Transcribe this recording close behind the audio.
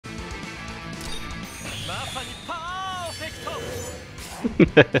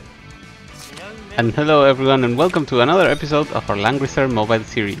And hello everyone and welcome to another episode of our Langrisser mobile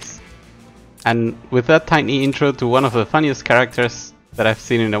series. And with that tiny intro to one of the funniest characters that I've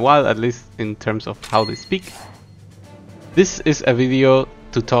seen in a while, at least in terms of how they speak, this is a video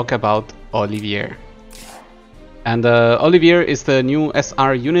to talk about Olivier. And Olivier is the new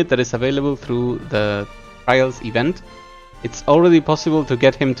SR unit that is available through the Trials event. It's already possible to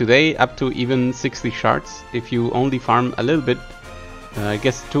get him today up to even 60 shards if you only farm a little bit. I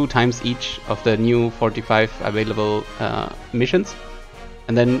guess 2 times each of the new 45 available missions.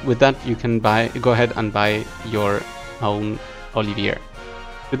 And then with that you can go ahead and buy your own Olivier.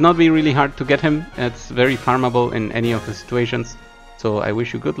 It would not be really hard to get him. It's very farmable in any of the situations. So I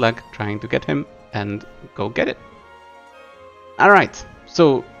wish you good luck trying to get him and go get it. Alright,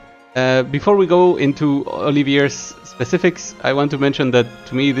 so before we go into Olivier's specifics, I want to mention that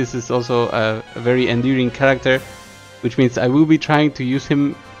to me this is also a very endearing character, which means I will be trying to use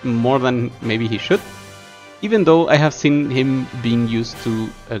him more than maybe he should, even though I have seen him being used to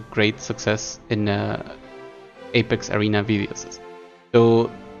a great success in Apex Arena videos. So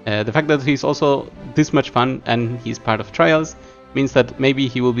the fact that he's also this much fun and he's part of Trials means that maybe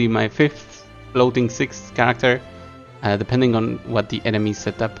he will be my 5th floating 6th character, depending on what the enemy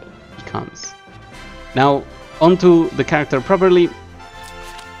setup becomes. Now, onto the character properly.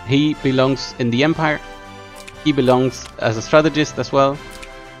 He belongs in the Empire. He belongs as a strategist as well.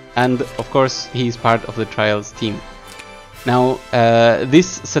 And of course, he's part of the Trials team. Now,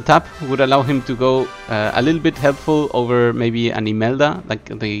 this setup would allow him to go a little bit helpful over maybe an Imelda,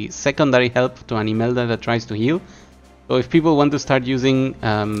 like the secondary help to an Imelda that tries to heal. So if people want to start using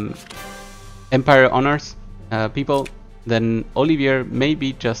Empire Honors people, then Olivier may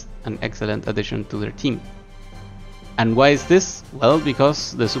be just an excellent addition to their team. And why is this? Well,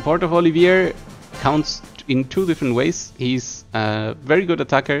 because the support of Olivier counts in 2 different ways. He's a very good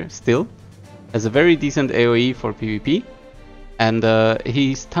attacker still, has a very decent AoE for PvP, and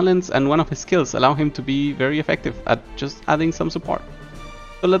his talents and one of his skills allow him to be very effective at just adding some support.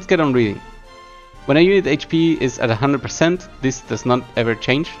 So let's get on reading. When a unit HP is at 100%, this does not ever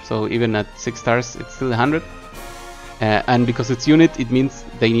change, so even at 6 stars it's still 100. And because it's unit, it means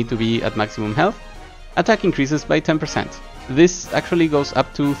they need to be at maximum health. Attack increases by 10%. This actually goes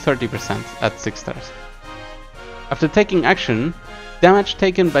up to 30% at 6 stars. After taking action, damage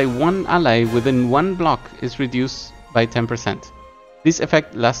taken by one ally within 1 block is reduced by 10%. This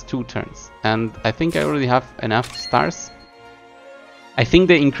effect lasts 2 turns, and I think I already have enough stars. I think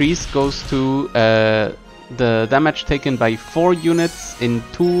the increase goes to the damage taken by 4 units in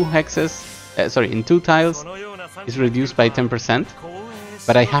 2 hexes, in 2 tiles, is reduced by 10%,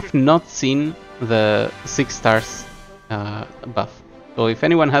 but I have not seen the 6 stars buff. So if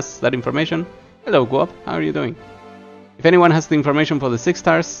anyone has that information, hello Guop, how are you doing? If anyone has the information for the 6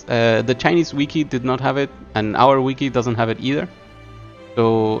 stars, the Chinese wiki did not have it, and our wiki doesn't have it either.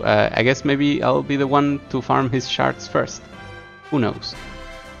 So I guess maybe I'll be the one to farm his shards first. Who knows?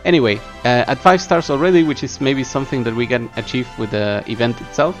 Anyway, at 5 stars already, which is maybe something that we can achieve with the event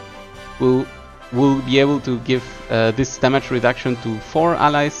itself, we'll be able to give this damage reduction to 4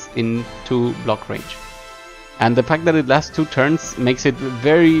 allies in 2 block range. And the fact that it lasts 2 turns makes it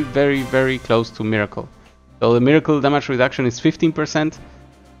very, very, very close to Miracle. So the Miracle damage reduction is 15%,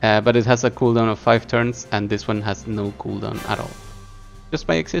 but it has a cooldown of 5 turns, and this one has no cooldown at all. Just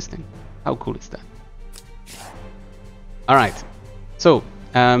by existing. How cool is that? Alright, so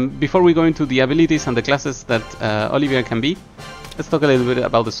before we go into the abilities and the classes that Olivier can be, let's talk a little bit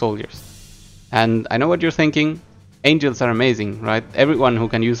about the soldiers. And I know what you're thinking, angels are amazing, right? Everyone who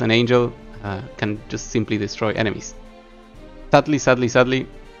can use an angel can just simply destroy enemies. Sadly,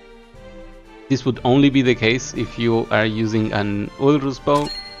 this would only be the case if you are using an Ulrus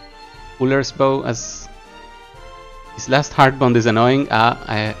bow, as his last heartbond is annoying.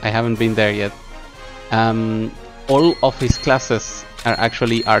 I haven't been there yet. All of his classes are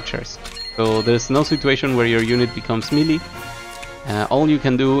actually archers, so there's no situation where your unit becomes melee. All you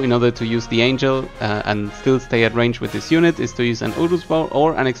can do in order to use the angel and still stay at range with this unit is to use an Urus bow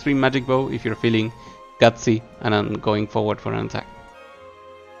or an extreme magic bow if you're feeling gutsy and going forward for an attack.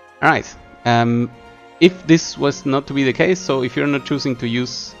 Alright, if this was not to be the case, so if you're not choosing to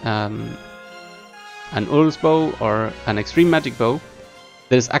use an Urus bow or an extreme magic bow,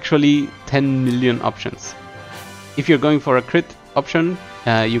 there's actually 10 million options. If you're going for a crit option,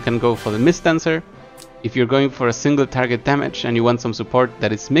 you can go for the Mist Dancer. If you're going for a single target damage and you want some support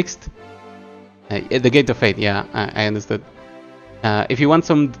that is mixed, the Gate of Fate, yeah, I understood. If you want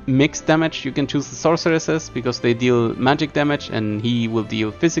some mixed damage, you can choose the Sorceresses because they deal magic damage and he will deal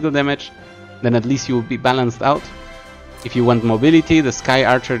physical damage. then at least you will be balanced out. If you want mobility, the Sky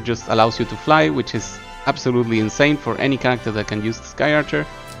Archer just allows you to fly, which is absolutely insane for any character that can use the Sky Archer.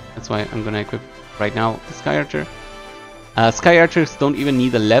 That's why I'm gonna equip right now the Sky Archer. Sky Archers don't even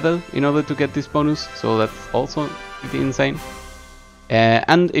need a level in order to get this bonus, so that's also pretty insane.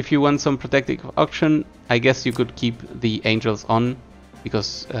 And if you want some protective action, I guess you could keep the Angels on,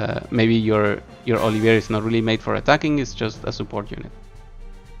 because maybe your Olivier is not really made for attacking, it's just a support unit.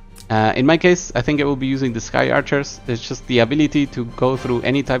 In my case, I think I will be using the Sky Archers. It's just the ability to go through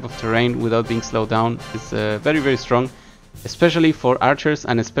any type of terrain without being slowed down is very, very strong, especially for archers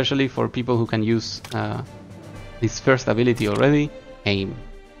and especially for people who can use this first ability already, Aim.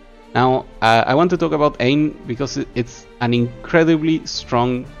 Now, I want to talk about Aim because it's an incredibly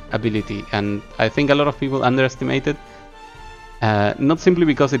strong ability, and I think a lot of people underestimate it. Not simply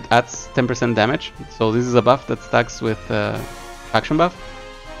because it adds 10% damage, so this is a buff that stacks with faction buff.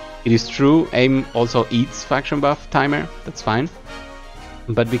 It is true, Aim also eats faction buff timer, that's fine.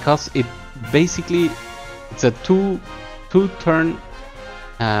 But because it basically, it's a two turn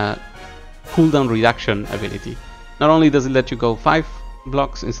cooldown reduction ability. Not only does it let you go 5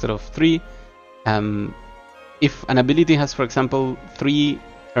 blocks instead of 3, if an ability has, for example, 3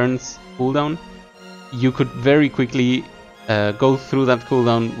 turns cooldown, you could very quickly go through that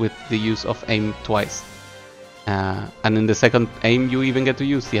cooldown with the use of Aim twice. And in the second Aim you even get to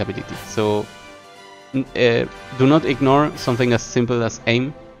use the ability. So do not ignore something as simple as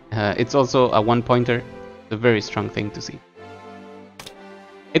Aim. It's also a one-pointer. It's a very strong thing to see.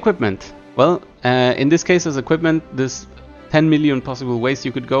 Equipment. Well, in this case as equipment, there's 10 million possible ways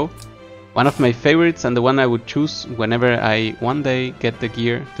you could go. One of my favorites, and the one I would choose whenever I one day get the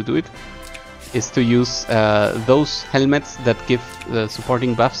gear to do it, is to use those helmets that give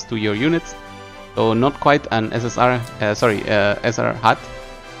supporting buffs to your units. So not quite an SSR, SR hat,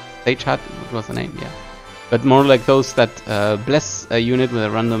 stage hat, what was the name, yeah. But more like those that bless a unit with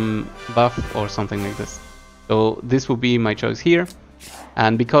a random buff or something like this. So this would be my choice here.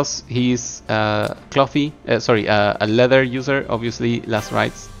 And because he's a leather user, obviously Last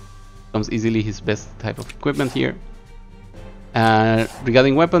Rites becomes easily his best type of equipment here.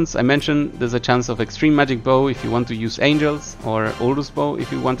 Regarding weapons, I mentioned there's a chance of Extreme Magic Bow if you want to use Angels, or Urus Bow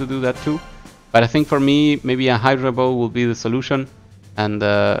if you want to do that too. But I think for me, maybe a Hydra Bow will be the solution, and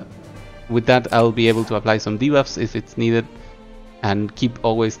with that I'll be able to apply some debuffs if it's needed, and keep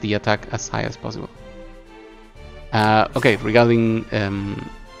always the attack as high as possible. Okay, regarding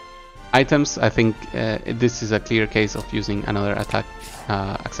items, I think this is a clear case of using another attack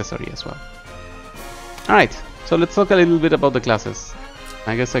accessory as well. Alright, so let's talk a little bit about the classes.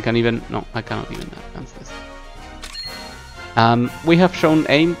 I guess I can even... no, I cannot even advance this. We have shown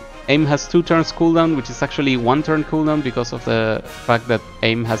Aim. Aim has 2 turns cooldown, which is actually 1 turn cooldown because of the fact that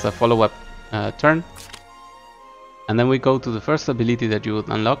Aim has a follow-up turn. And then we go to the first ability that you would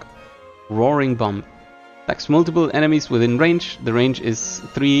unlock, Roaring Bomb. Attacks multiple enemies within range. The range is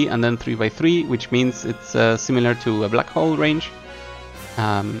 3 and then 3 by 3, which means it's similar to a black hole range.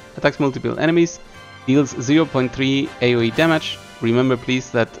 Attacks multiple enemies, deals 0.3 AoE damage. Remember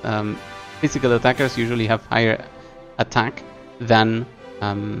please that physical attackers usually have higher attack than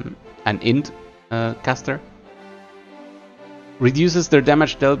an int caster. Reduces their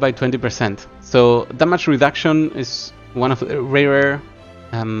damage dealt by 20%. So damage reduction is one of the rarer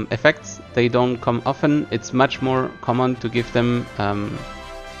effects. They don't come often. It's much more common to give them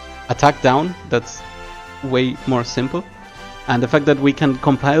attack down. That's way more simple. And the fact that we can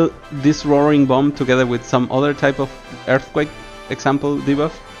compile this Roaring Bomb together with some other type of Earthquake example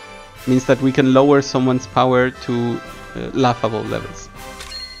debuff means that we can lower someone's power to laughable levels.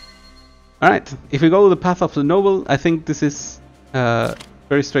 Alright, if we go the path of the Noble, I think this is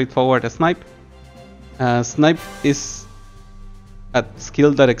very straightforward as Snipe. Snipe is a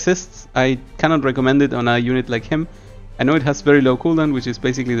skill that exists. I cannot recommend it on a unit like him. I know it has very low cooldown, which is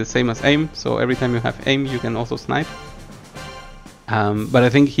basically the same as Aim, so every time you have Aim you can also Snipe. But I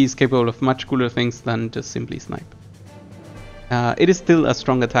think he's capable of much cooler things than just simply Snipe. It is still a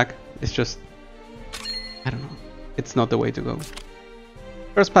strong attack, it's just... I don't know, it's not the way to go.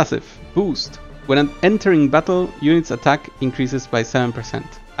 First passive, Boost. When entering battle, unit's attack increases by 7%.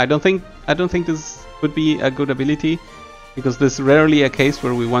 I don't think this would be a good ability, because there's rarely a case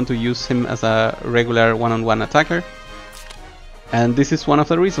where we want to use him as a regular one-on-one attacker. And this is one of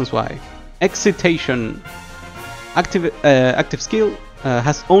the reasons why. Excitation. Active skill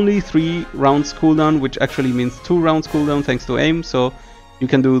has only 3 rounds cooldown, which actually means 2 rounds cooldown thanks to Aim. So you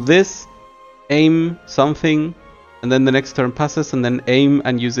can do this, Aim something, and then the next turn passes, and then Aim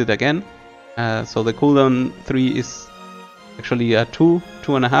and use it again. So the cooldown 3 is actually a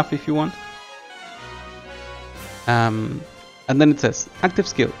 2.5 if you want. And then it says, active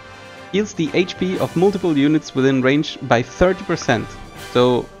skill. Heals the HP of multiple units within range by 30%.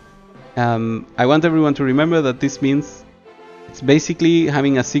 So I want everyone to remember that this means it's basically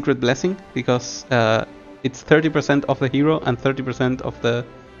having a secret blessing, because it's 30% of the hero and 30%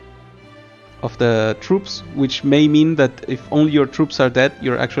 of the troops, which may mean that if only your troops are dead,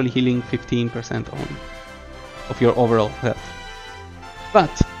 you're actually healing 15% only of your overall health.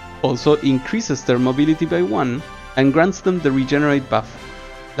 But also increases their mobility by 1 and grants them the regenerate buff.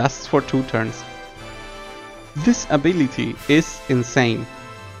 Lasts for 2 turns. This ability is insane.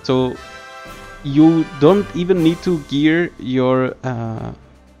 So you don't even need to gear your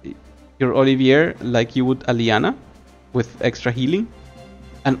Olivier like you would Aliana with extra healing,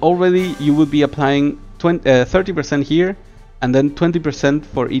 and already you would be applying 30% here and then 20%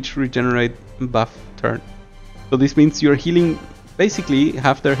 for each regenerate buff turn. So this means you're healing basically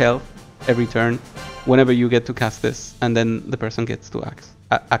half their health every turn whenever you get to cast this, and then the person gets to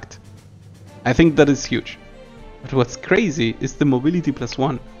act. I think that is huge. But what's crazy is the mobility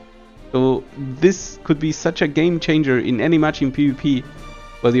 +1. So this could be such a game changer in any match in PvP,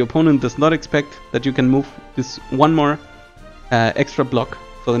 where the opponent does not expect that you can move this one more extra block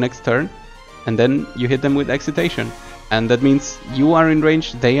for the next turn, and then you hit them with excitation. And that means you are in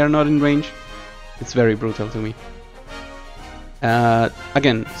range, they are not in range. It's very brutal to me.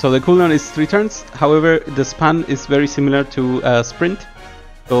 Again, so the cooldown is 3 turns, however the span is very similar to sprint,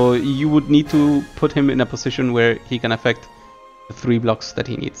 so you would need to put him in a position where he can affect the 3 blocks that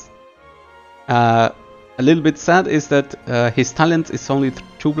he needs. A little bit sad is that his talent is only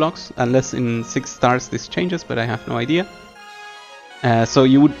 2 blocks, unless in 6 stars this changes, but I have no idea. So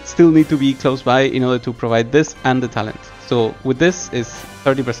you would still need to be close by in order to provide this and the talent. So with this is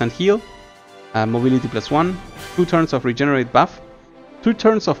 30% heal, mobility +1, 2 turns of regenerate buff, 2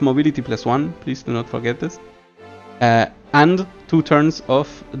 turns of mobility +1, please do not forget this, and 2 turns of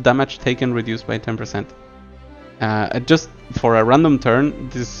damage taken reduced by 10%. Just for a random turn,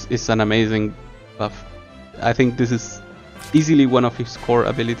 this is an amazing buff. I think this is easily one of his core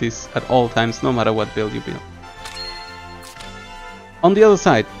abilities at all times, no matter what build you build. On the other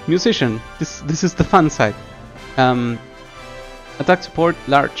side, Musician, this is the fun side. Attack support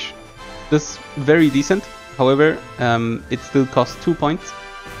large. This is very decent, however, it still costs 2 points.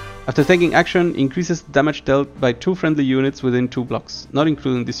 After taking action, increases damage dealt by 2 friendly units within 2 blocks, not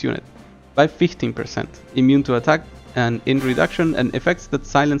including this unit, by 15%. Immune to attack and int reduction and effects that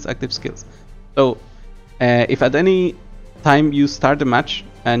silence active skills. So, if at any time you start a match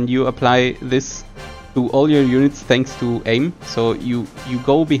and you apply this to all your units thanks to aim, so you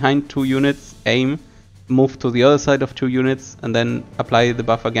go behind 2 units, aim, move to the other side of 2 units, and then apply the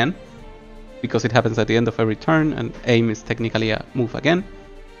buff again, because it happens at the end of every turn, and aim is technically a move again.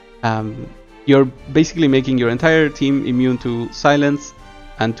 You're basically making your entire team immune to silence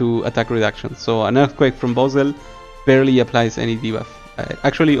and to attack reduction. So an earthquake from Bozel barely applies any debuff.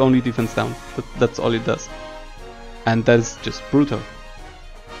 Actually only defense down, but that's all it does. And that is just brutal.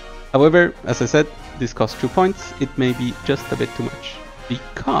 However, as I said, this costs 2 points. It may be just a bit too much,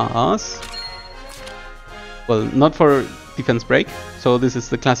 because, well, not for defense break. So this is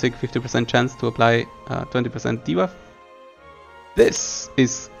the classic 50% chance to apply 20% debuff. This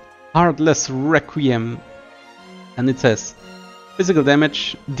is Heartless Requiem, and it says physical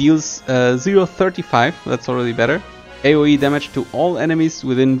damage deals 0.35, that's already better, AoE damage to all enemies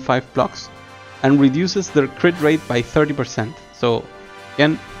within 5 blocks, and reduces their crit rate by 30%. So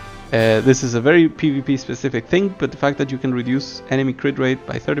again, this is a very PvP specific thing, but the fact that you can reduce enemy crit rate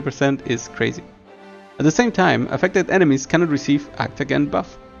by 30% is crazy. At the same time, affected enemies cannot receive Act Again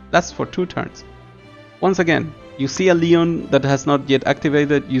buff. Lasts for 2 turns. Once again, you see a Leon that has not yet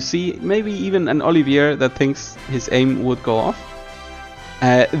activated, you see maybe even an Olivier that thinks his aim would go off.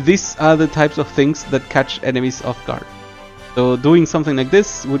 These are the types of things that catch enemies off guard. So doing something like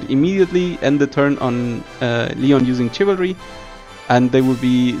this would immediately end the turn on Leon using Chivalry, and they would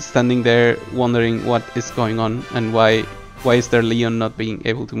be standing there wondering what is going on and why is their Leon not being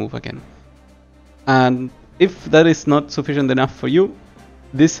able to move again. And if that is not sufficient enough for you,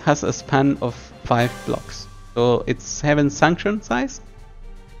 this has a span of 5 blocks. So it's Heaven Sanction size,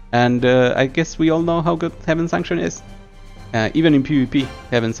 and I guess we all know how good Heaven Sanction is. Even in PvP,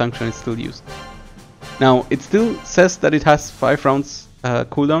 Heaven Sanction is still used. Now, it still says that it has 5 rounds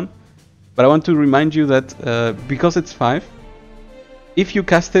cooldown, but I want to remind you that because it's 5, if you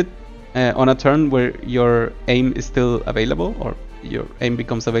cast it on a turn where your aim is still available, or your aim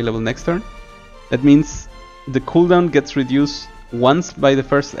becomes available next turn, that means the cooldown gets reduced once by the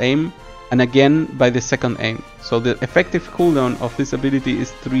first aim and again by the second aim. So the effective cooldown of this ability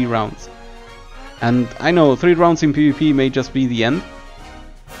is 3 rounds. And I know 3 rounds in PvP may just be the end,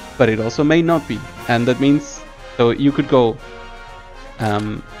 but it also may not be. And that means, so you could go,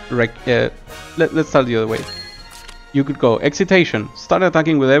 let's start the other way. You could go Excitation, start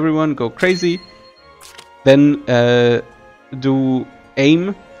attacking with everyone, go crazy, then do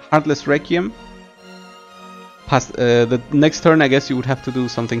Aim, Heartless Requiem. The next turn I guess you would have to do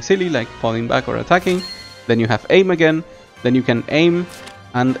something silly like falling back or attacking. Then you have Aim again, then you can Aim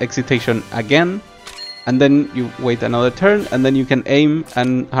and Excitation again, and then you wait another turn, and then you can Aim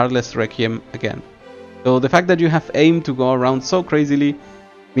and Heartless Requiem again. So the fact that you have Aim to go around so crazily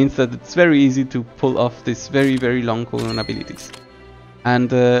means that it's very easy to pull off these very, very long cooldown abilities.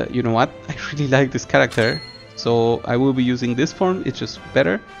 And you know what? I really like this character, so I will be using this form. It's just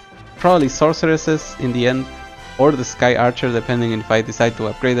better. Probably Sorceresses in the end, or the Sky Archer, depending if I decide to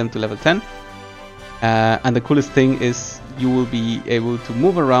upgrade them to level 10. And the coolest thing is you will be able to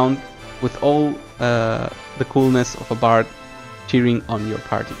move around with all the coolness of a bard cheering on your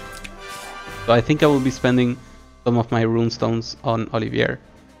party. So I think I will be spending some of my runestones on Olivier.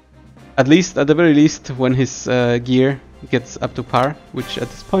 At the very least, when his gear gets up to par, which at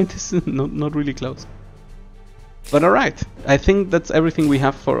this point is not really close. But alright, I think that's everything we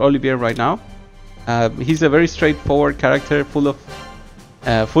have for Olivier right now. He's a very straightforward character, full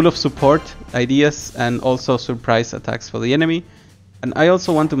of support ideas and also surprise attacks for the enemy. And I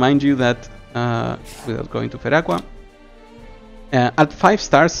also want to mind you that, without going to Feraqua, at 5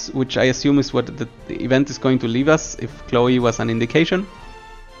 stars, which I assume is what the event is going to leave us if Chloe was an indication,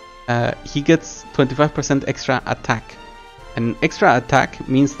 he gets 25% extra attack. And extra attack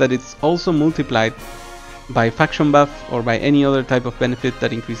means that it's also multiplied by faction buff or by any other type of benefit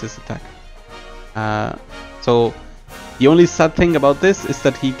that increases attack. So the only sad thing about this is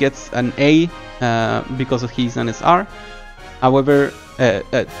that he gets an A because he's an SR. However,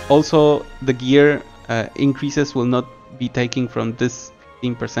 also the gear increases will not be taking from this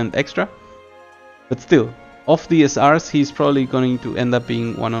 15% extra. But still, of the SRs, he's probably going to end up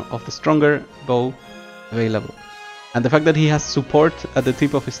being one of the stronger bow available. And the fact that he has support at the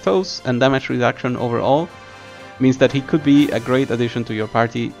tip of his toes and damage reduction overall means that he could be a great addition to your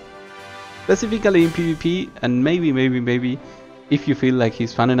party, specifically in PvP, and maybe if you feel like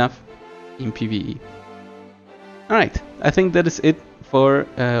he's fun enough in PvE. Alright, I think that is it for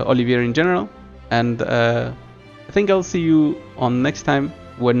Olivier in general, and I think I'll see you on next time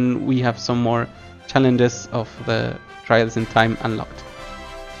when we have some more challenges of the Trials in Time unlocked.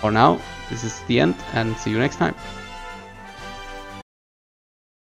 For now, this is the end, and see you next time.